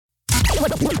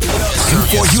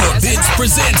242 Events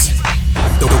presents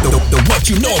the What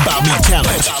You Know About Me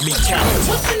challenge.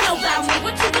 What you know about me?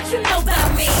 What you know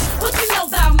about me? What you know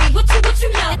about me? What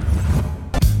you know?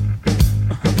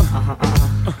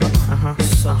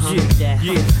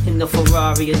 In the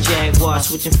Ferrari or Jaguar,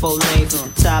 switching 4 lanes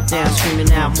with the top down,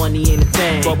 screaming out, money ain't a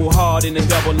thing. Bubble hard in the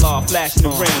double law, flashing the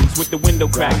rings with the window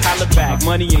crack. Holla back,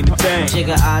 money ain't a thing.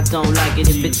 Jigga, I don't like it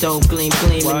if it don't gleam.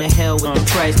 In the hell with the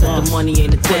price, but the money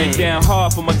ain't a Put thing. it down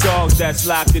hard for my dogs that's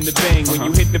locked in the bang. When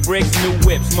you hit the brakes, new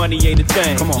whips, money ain't a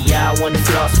thing. Come on. Yeah, I wanna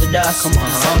floss with us.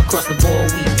 All across the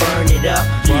board, we burn it up.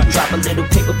 Drop a little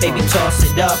paper, baby, toss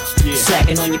it up.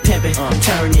 Slacking on your pimpin',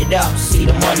 turn it up. See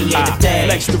the money ain't a thing.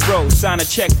 Flex the road, sign a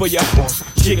check for your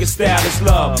Jigga style is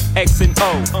love, X and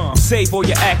O. Save all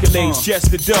your accolades,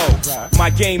 just the dough. My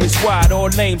game is wide, all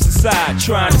names aside.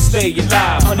 Trying to stay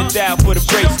alive, 100 down for the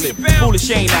bracelet. Foolish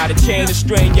ain't out, a chain to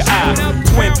strain your eye.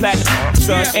 Twin platinum,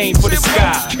 son, aim for the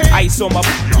sky. Ice on my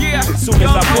as soon as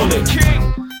I pull it.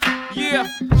 Yeah,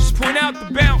 just point out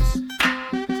the bounce.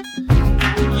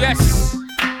 Yes,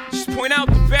 just point out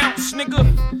the bounce, nigga.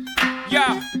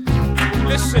 Yeah.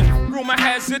 Listen, rumor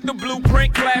has it the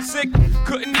Blueprint classic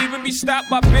couldn't even be stopped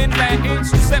by Bin Laden.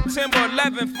 So September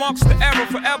 11th marks the era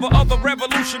forever of the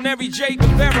revolutionary Che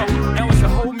Guevara. Now it's a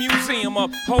whole museum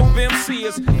of Hove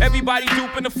MCs. Everybody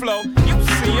duping the flow. You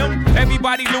see them,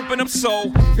 everybody looping them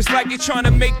soul. It's like you're trying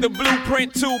to make the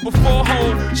Blueprint 2 before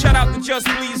Hove. Shout out to Just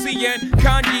Bleezy and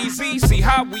Kanye Z. See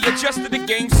how we adjusted the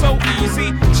game so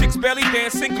easy. Chicks belly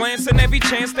dancing, glancing every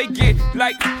chance they get.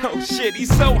 Like, oh shit,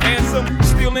 he's so handsome.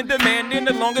 Still in demand.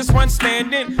 The longest run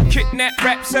standing, kidnap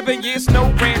rap 7 years,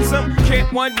 no ransom.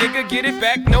 Can't one nigga get it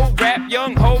back, no rap.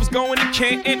 Young hoes going to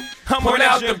Canton. I'm on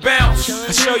out the bounce.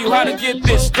 I show you how to get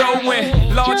this dough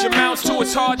in large amounts, too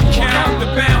it's hard to count out the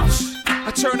bounce. I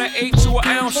turn an 8 to an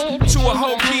ounce, to a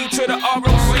whole key to the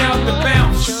ROC out the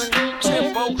bounce.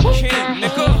 Tempo king,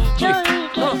 nigga.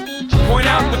 Point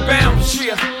out the bounce,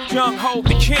 yeah. Young ho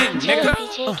the king, nigga.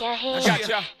 I got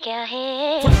ya.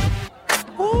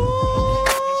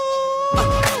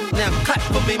 Now clap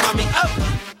for me, mommy, up.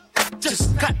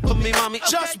 Just clap for me, mommy, up.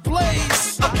 Just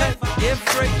blaze. Okay, yeah,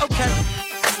 free, okay.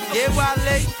 Yeah,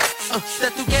 Wale.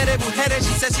 That tú quieres mujeres,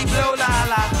 she said she blow la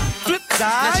la. Flip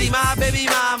side. Now she my baby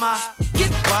mama.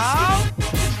 Get wild.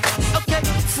 Okay.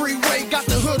 Freeway got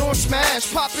the hood on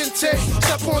smash, poppin' tape,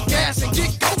 step on gas and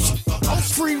get ghost.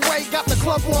 Freeway got the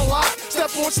club on lock, step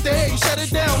on stage, shut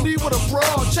it down, leave with a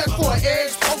brawl, check for an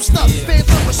edge, post up, fans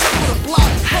up a shit with a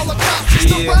block, call the cops, just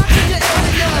the rock in your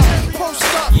area, post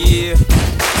up, to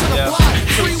the block,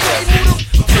 freeway move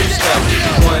to the area.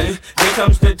 1, here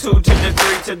comes the 2 to the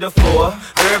 3 to the 4.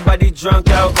 Everybody drunk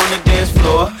out on the dance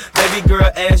floor. Baby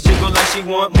girl ass jiggle like she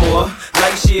want more.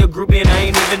 Like she a groupie and I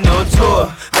ain't even no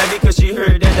tour. Maybe cause she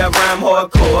heard that I rhyme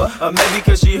hardcore. Or maybe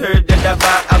cause she heard that I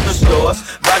buy out the stores.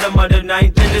 Bottom of the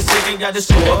 9th in the city got the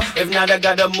score. If not I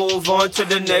gotta move on to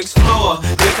the next floor.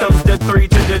 Here comes the 3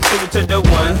 to the 2 to the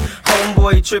 1.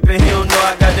 Homeboy tripping, he don't know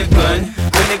I got the gun.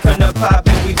 When it come to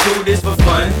poppin', we do this for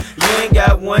fun. You ain't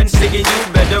got one singing,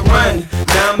 you better run.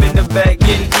 Now I'm in the back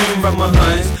getting from my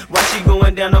huns. While she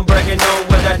going down, I'm bragging on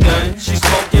what I done. She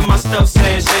smoking my stuff,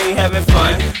 saying she ain't having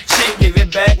fun. She give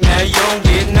it back, now you don't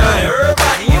get none.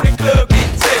 Everybody in the club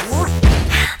get tips.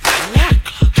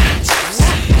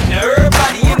 Now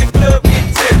everybody in the club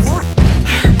get tips.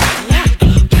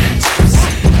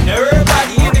 Now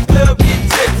everybody in the club get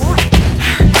tips.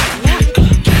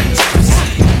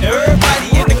 Now everybody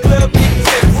in the club get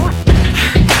tips.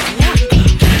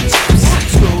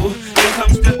 2, here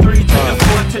comes the 3 to the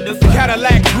 4 to the 5.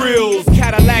 Cadillac grills,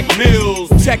 Cadillac mills.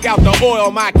 Check out the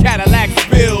oil my Cadillac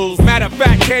spills. Matter of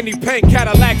fact, candy paint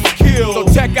Cadillacs kill.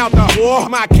 So check out the oil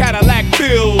my Cadillac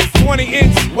fills.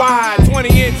 20-inch wide,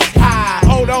 20-inch high.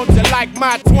 Hold on to like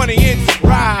my 20-inch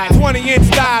ride. 20-inch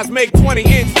thighs make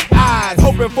 20-inch eyes.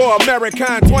 Hoping for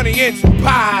American 20-inch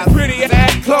pies. Pretty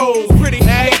ass clothes, pretty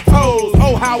ass toes.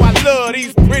 Oh, how I love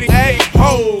these pretty ass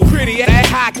hoes. Pretty ass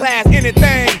high class,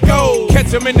 anything goes. Catch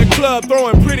them in the club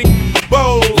throwing pretty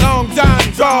bows. Long John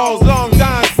draws, Long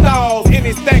John stalls.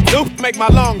 Any stank loop make my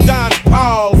Long John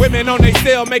pause. Women on they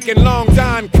cell making Long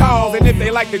John calls. And if they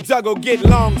like to juggle, get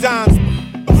Long Johns.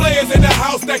 Players in the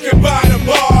house that can buy the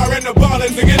bar. And the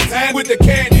ballers that get tagged with the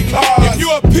candy cars. If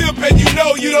you a pimp and you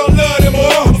know you don't love them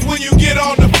boys when you get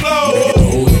on the floor.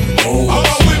 All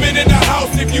my women in the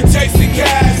house if you chasing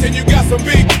cash. And you got some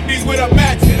big b****s with a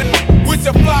match in it. With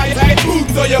your fly tight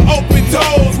boots or your open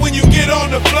toes when you get on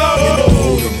the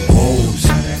floor.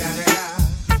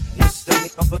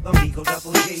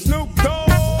 Snoop Dogg.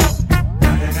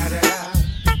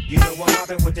 You know I'm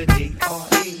mobbing with the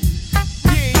D.R.E.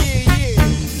 Yeah.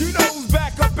 You know who's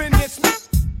back up in this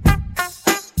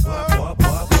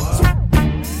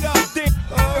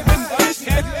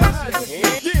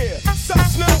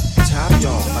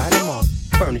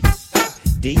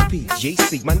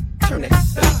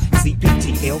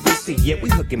see, yeah, we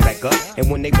hooking back up. And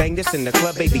when they bang this in the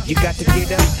club, baby, you got to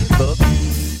get up. Look,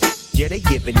 yeah, they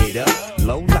giving it up.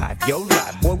 Low life, yo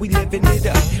life, boy, we living it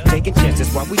up. Taking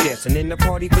chances while we dancing in the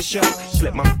party for sure.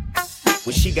 Slip my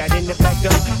when she got in the back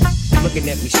door. Looking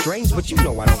at me strange, but you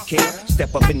know I don't care.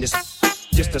 Step up in this,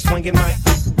 just a swinging my.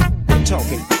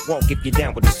 Talking, walk if you're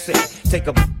down with the set. Take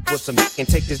a with some and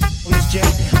take this on this jet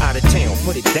out of town.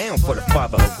 Put it down for the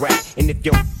father of rap. And if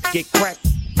you get cracked,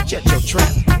 jet your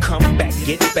trap. Come back,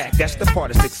 get back. That's the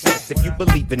part of success. If you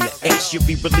believe in the X, you'll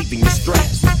be relieving your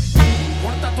stress.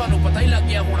 ਹੁਣ ਤਾਂ ਤੁਹਾਨੂੰ ਪਤਾ ਹੀ ਲੱਗ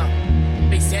ਗਿਆ ਹੋਣਾ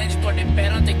ਵੀ ਸਹਿਜ ਤੁਹਾਡੇ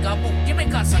ਪੈਰਾਂ ਤੇ ਕਾਬੂ ਕਿਵੇਂ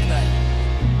ਕਰ ਸਕਦਾ ਹੈ।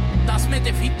 ਦਸਵੇਂ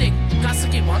ਤੇ ਫੀਤੇ ਕੱਸ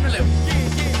ਕੇ ਬੰਨ ਲਿਓ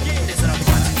ਤੇ ਜ਼ਰਾ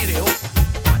ਬਚ ਕੇ ਰਹੋ।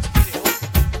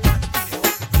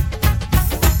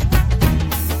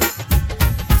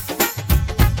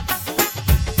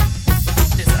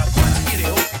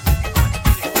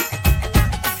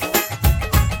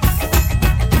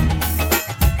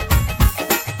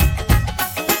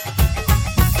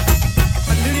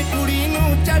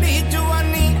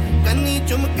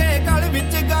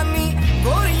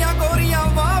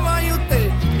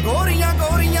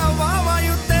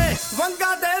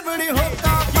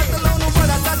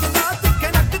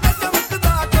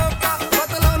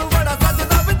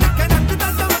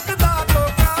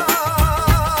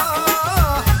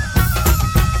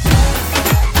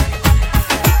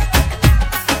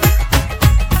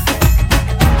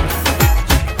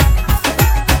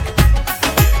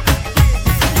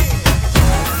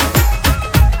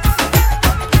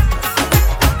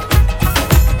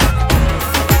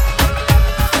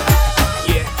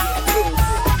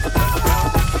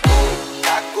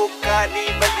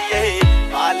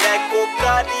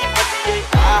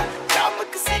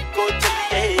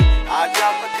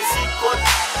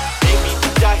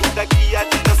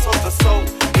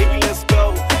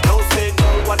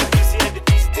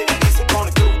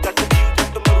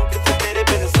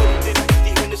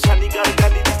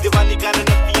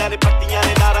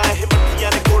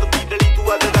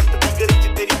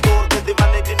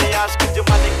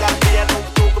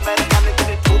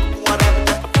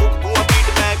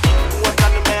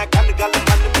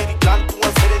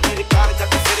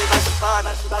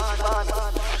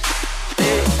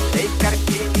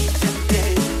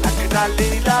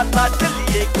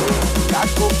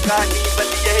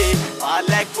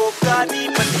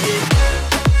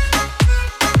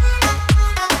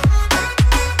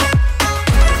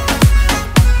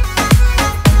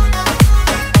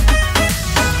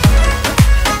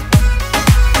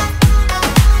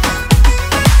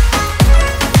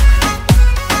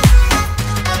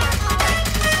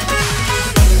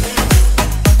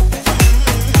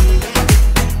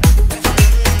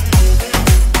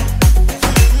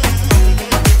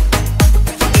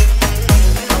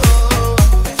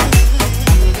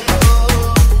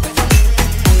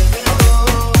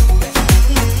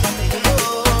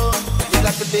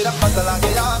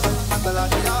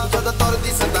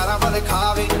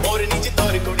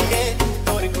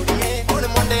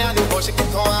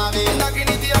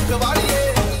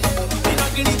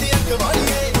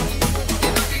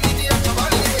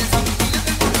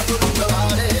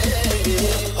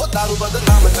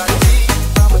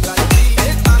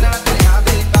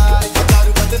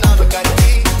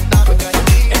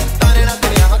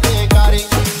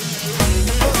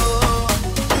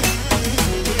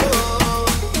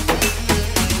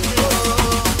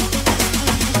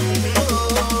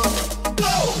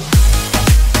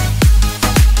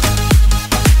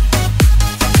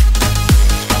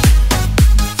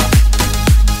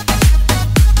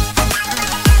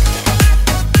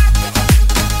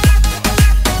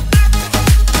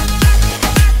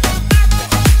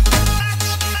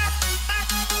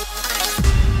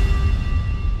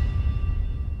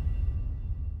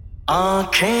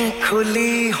 आंखें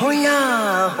खुली हो या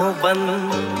हो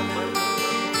बंद,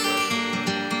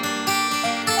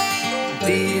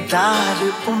 दीदार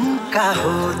उनका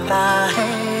होता है।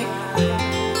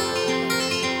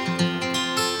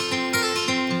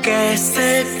 कैसे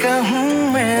कहूँ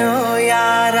मैं ओ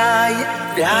यारा ये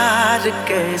प्यार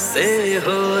कैसे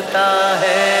होता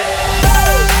है।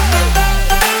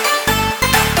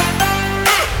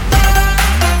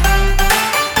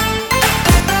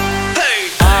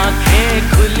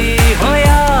 खुली हो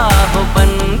या हो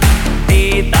बंद,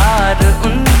 दीदार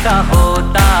उनका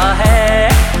होता है।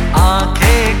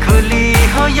 आंखें खुली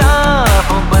हो या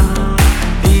हो बंद,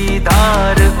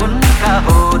 दीदार उनका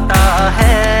होता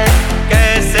है।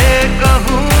 कैसे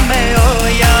कहूँ मैं ओ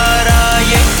यारा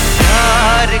ये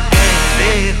प्यार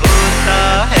कैसे होता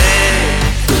है।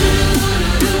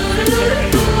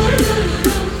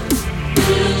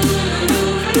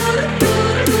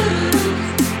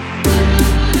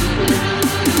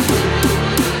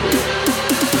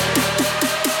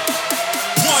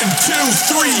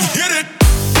 3, hit it.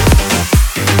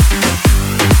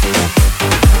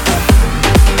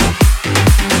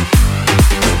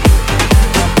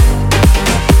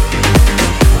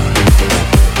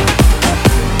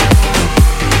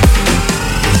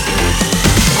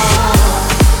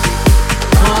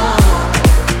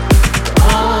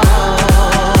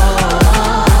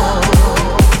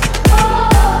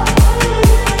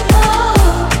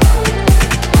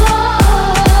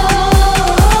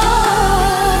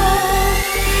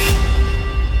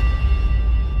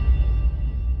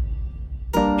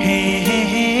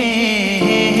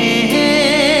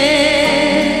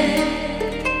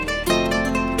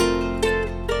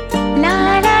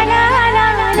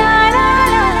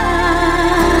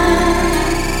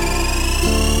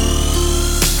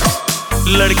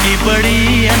 लड़की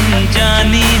बड़ी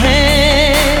अनजानी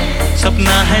है,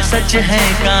 सपना है सच है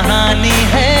कहानी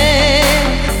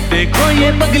है। देखो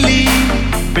ये पगली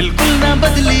बिल्कुल ना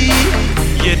बदली,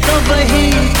 ये तो वही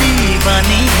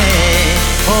दीवानी है।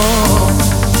 हो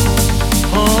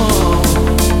हो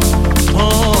हो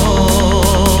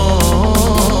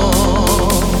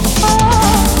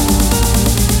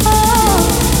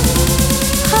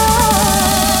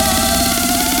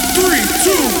 3,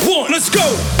 2, 1, let's go.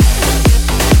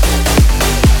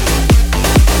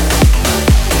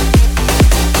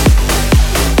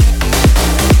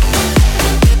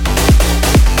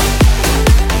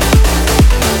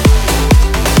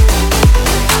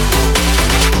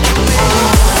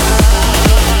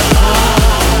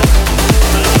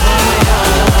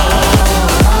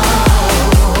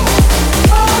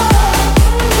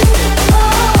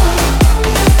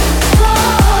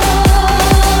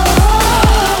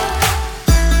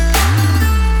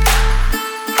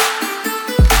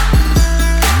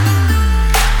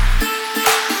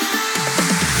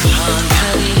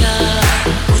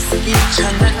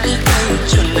 छलक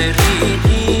गई